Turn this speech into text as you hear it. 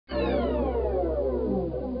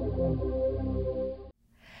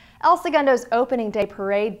El Segundo's opening day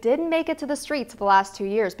parade didn't make it to the streets the last 2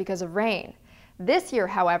 years because of rain. This year,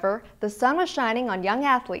 however, the sun was shining on young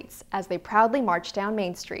athletes as they proudly marched down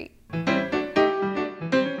Main Street.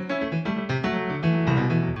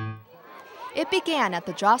 It began at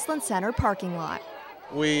the Joslyn Center parking lot.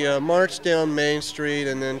 We marched down Main Street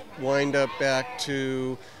and then wind up back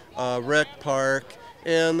to Rec Park.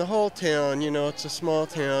 And the whole town, it's a small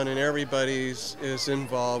town and everybody is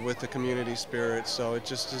involved with the community spirit, so it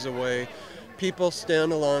just is a way people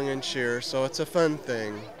stand along and cheer, so it's a fun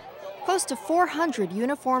thing. Close to 400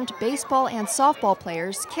 uniformed baseball and softball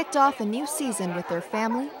players kicked off a new season with their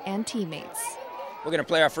family and teammates. We're going to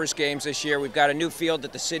play our first games this year. We've got a new field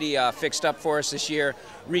that the city fixed up for us this year,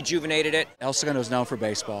 rejuvenated it. El Segundo is known for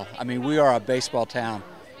baseball. I mean, we are a baseball town.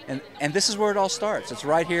 And this is where it all starts. It's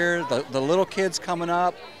right here, the little kids coming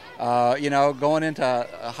up, going into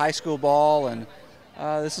high school ball, and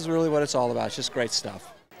this is really what it's all about. It's just great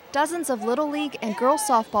stuff. Dozens of Little League and girls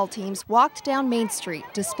softball teams walked down Main Street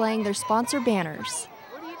displaying their sponsor banners.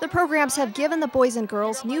 The programs have given the boys and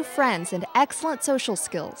girls new friends and excellent social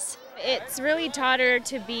skills. It's really taught her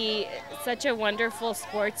to be such a wonderful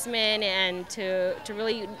sportsman and to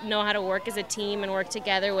really know how to work as a team and work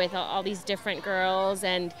together with all these different girls,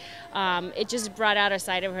 and it just brought out a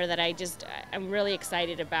side of her that I'm really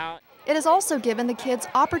excited about. It has also given the kids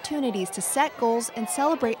opportunities to set goals and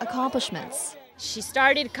celebrate accomplishments. She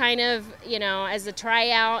started kind of, as a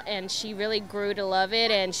tryout, and she really grew to love it,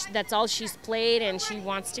 and that's all she's played, and she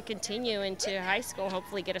wants to continue into high school,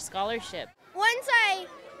 hopefully get a scholarship. Once I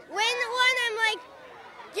win one, I'm like,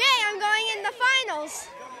 yay, I'm going in the finals.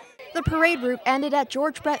 The parade route ended at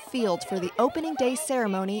George Brett Field for the opening day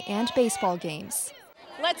ceremony and baseball games.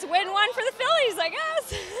 Let's win one for the Phillies, I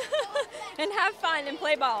guess, and have fun and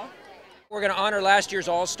play ball. We're going to honor last year's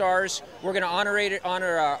All-Stars. We're going to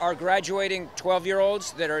honor our graduating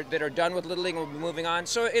 12-year-olds that are done with Little League and will be moving on.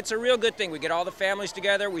 So it's a real good thing. We get all the families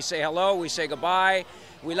together, we say hello, we say goodbye,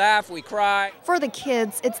 we laugh, we cry. For the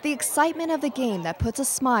kids, it's the excitement of the game that puts a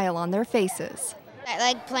smile on their faces. I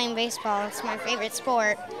like playing baseball. It's my favorite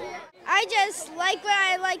sport. I just like what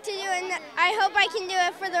I like to do, and I hope I can do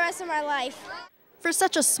it for the rest of my life. For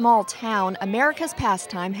such a small town, America's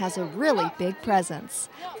pastime has a really big presence.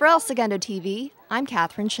 For El Segundo TV, I'm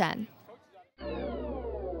Catherine Shen.